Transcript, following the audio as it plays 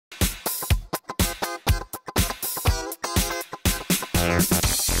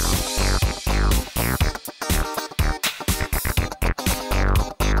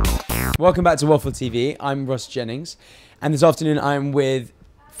Welcome back to Waffle TV. I'm Ross Jennings, and this afternoon I'm with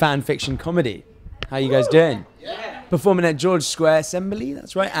Fan Fiction Comedy. How you guys doing? Yeah. Performing at George Square Assembly,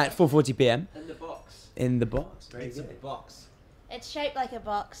 that's right, at 4:40 p.m. In the box. In the box. Very It's a good. box. It's shaped like a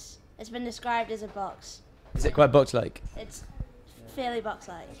box. It's been described as a box. Is it quite box-like? It's fairly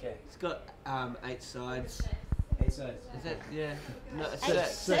box-like. Okay. It's got 8 sides. 8 sides. Is that, yeah? No, it's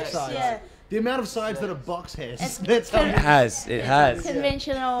Six, sides. yeah. The amount of sides that a box has. It's That's how It has. It has.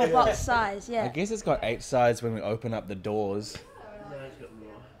 conventional box size, I yeah. guess it's got 8 sides when we open up the doors. No, it's got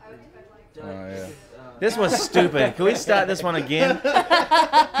more. Oh, yeah. This was stupid. Can we start this one again?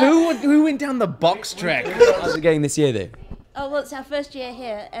 Who went down the box track? How's it going this year, though? Oh, well, it's our first year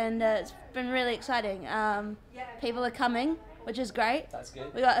here, and it's been really exciting. People are coming, which is great. That's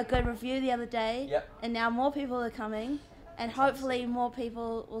good. We got a good review the other day, Yep. and now more people are coming, and hopefully more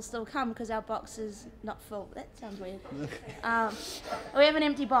people will still come because our box is not full. That sounds weird. We have an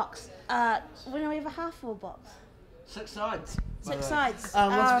empty box. We have a half full box. 6 sides. 6 sides.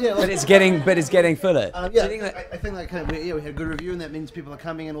 But it's getting fuller. Yeah, Do you think that- I think that kind of, we had a good review, and that means people are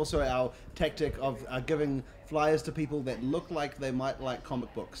coming, and also our tactic of giving flyers to people that look like they might like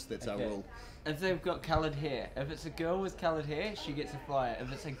comic books. That's our rule. If they've got coloured hair, if it's a girl with coloured hair, she gets a flyer.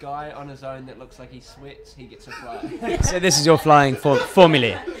 If it's a guy on his own that looks like he sweats, he gets a flyer. So this is your flying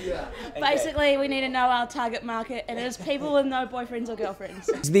formula. Basically, we need to know our target market, and it is people with no boyfriends or girlfriends.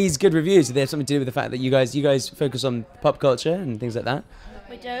 These good reviews, do they have something to do with the fact that you guys focus on pop culture and things like that?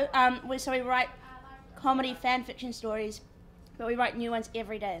 We do. So we write comedy fan fiction stories, but we write new ones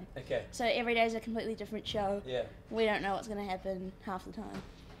every day. Okay. So every day is a completely different show. Yeah. We don't know what's going to happen half the time.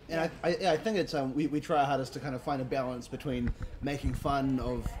 And I think it's we try our hardest to kind of find a balance between making fun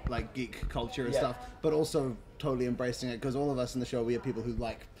of like geek culture and stuff, but also totally embracing it, because all of us in the show, we are people who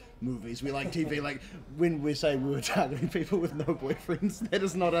like movies, we like TV. Like when we say we were targeting people with no boyfriends, that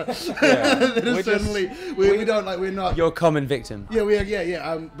is not a that is certainly we don't like, we're not. You're a common victim. Yeah, we are.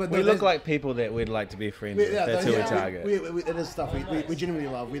 Yeah. But We look like people that we'd like to be friends with. That's who we target. It is stuff we genuinely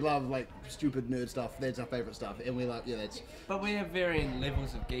love. We love like stupid nerd stuff. That's our favorite stuff, and we love that's. But we have varying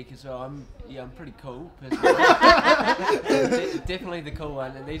levels of geek as well. I'm pretty cool. Definitely the cool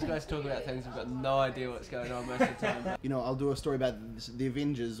one. And these guys talk about things I've got no idea what's going on most of the time. You know, I'll do a story about the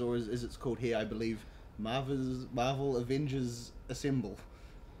Avengers, or as it's called here, I believe, Marvel Avengers Assemble.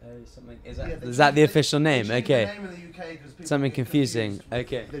 Is that the official name? They changed the Okay. name in the UK 'cause people Something get confusing. confused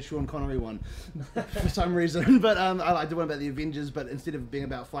Okay. with the Sean Connery one for some reason. But I did one about the Avengers, but instead of being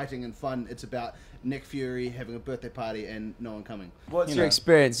about fighting and fun, it's about Nick Fury having a birthday party and no one coming. What's your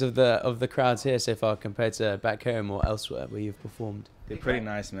experience of the crowds here so far compared to back home or elsewhere where you've performed? They're pretty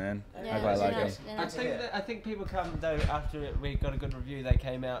nice, man. Yeah, I quite like nice, them. they're I nice. think I think people come though after we got a good review. They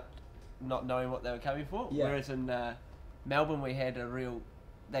came out not knowing what they were coming for. Yeah. Whereas in Melbourne, we had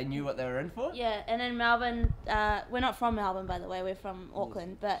they knew what they were in for. Yeah, and in Melbourne, we're not from Melbourne, by the way. We're from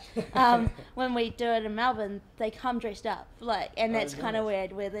Auckland, but when we do it in Melbourne, they come dressed up, and that's kind of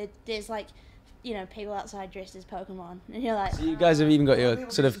weird. Where there's like, people outside dressed as Pokemon, and you're like, So you guys have even got your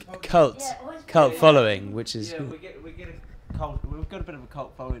sort of cult Yeah, following, which is Yeah, we get a cult. We've got a bit of a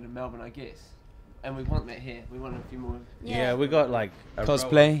cult following in Melbourne, I guess, and we want that here. We want a few more. Yeah, we got like a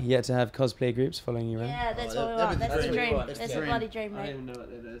cosplay. Yet to have cosplay groups following you around. yeah, that's what we that'd want. be That's the the dream. dream. That's the bloody dream, I don't mate. even know what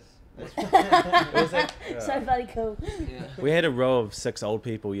that is. So bloody cool. Yeah. We had a row of 6 old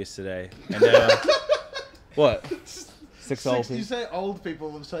people yesterday, and they were what? 6 old You people. say old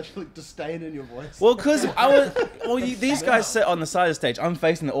people with such like disdain in your voice. Well, because these guys sit on the side of the stage. I'm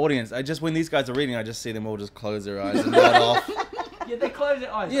facing the audience. When these guys are reading, I just see them all just close their eyes and nod off. Yeah, they close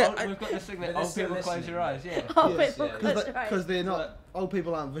their eyes. Yeah, We've got this thing that But old they're people still close their eyes. Yeah. Oh, Yes, people, yeah. that's right. Because they're not old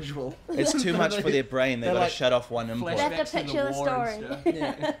people aren't visual. It's too much for their brain. They've They're got to like shut off one input. They have to Flashbacks in picture the war and story.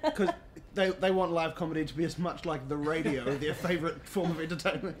 stuff. Because they want live comedy to be as much like the radio, their favourite form of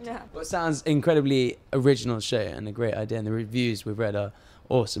entertainment. Yeah. Well, it sounds incredibly original show and a great idea, and the reviews we've read are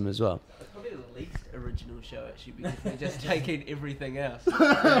awesome as well. It's probably the least original show actually, because they're just taking everything else.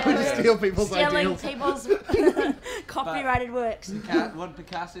 Steal people's Stealing ideals. people's copyrighted works. What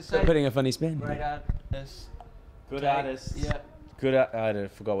Picasso They're say? putting a funny spin. Great artist. Good artists. Yeah. I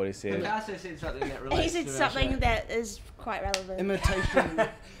forgot what he said. Picasso said something that relates He said to our something show. that is quite relevant. Imitation.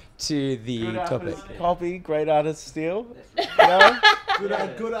 To the Good topic. artist. Copy, great artists steal. That's No?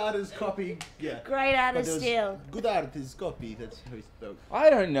 Good art is copy. Yeah. Great But artist there's- steal. Good art is copy. That's how he spoke.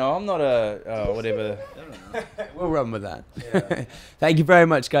 I don't know. I'm not a whatever. I don't know. We'll run with that. Thank you very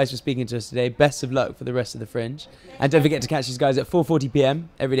much, guys, for speaking to us today. Best of luck for the rest of the Fringe. And don't forget to catch these guys at 4:40 p.m.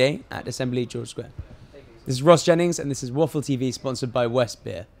 every day at Assembly George Square. This is Ross Jennings, and this is Waffle TV, sponsored by West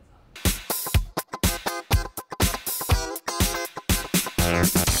Beer.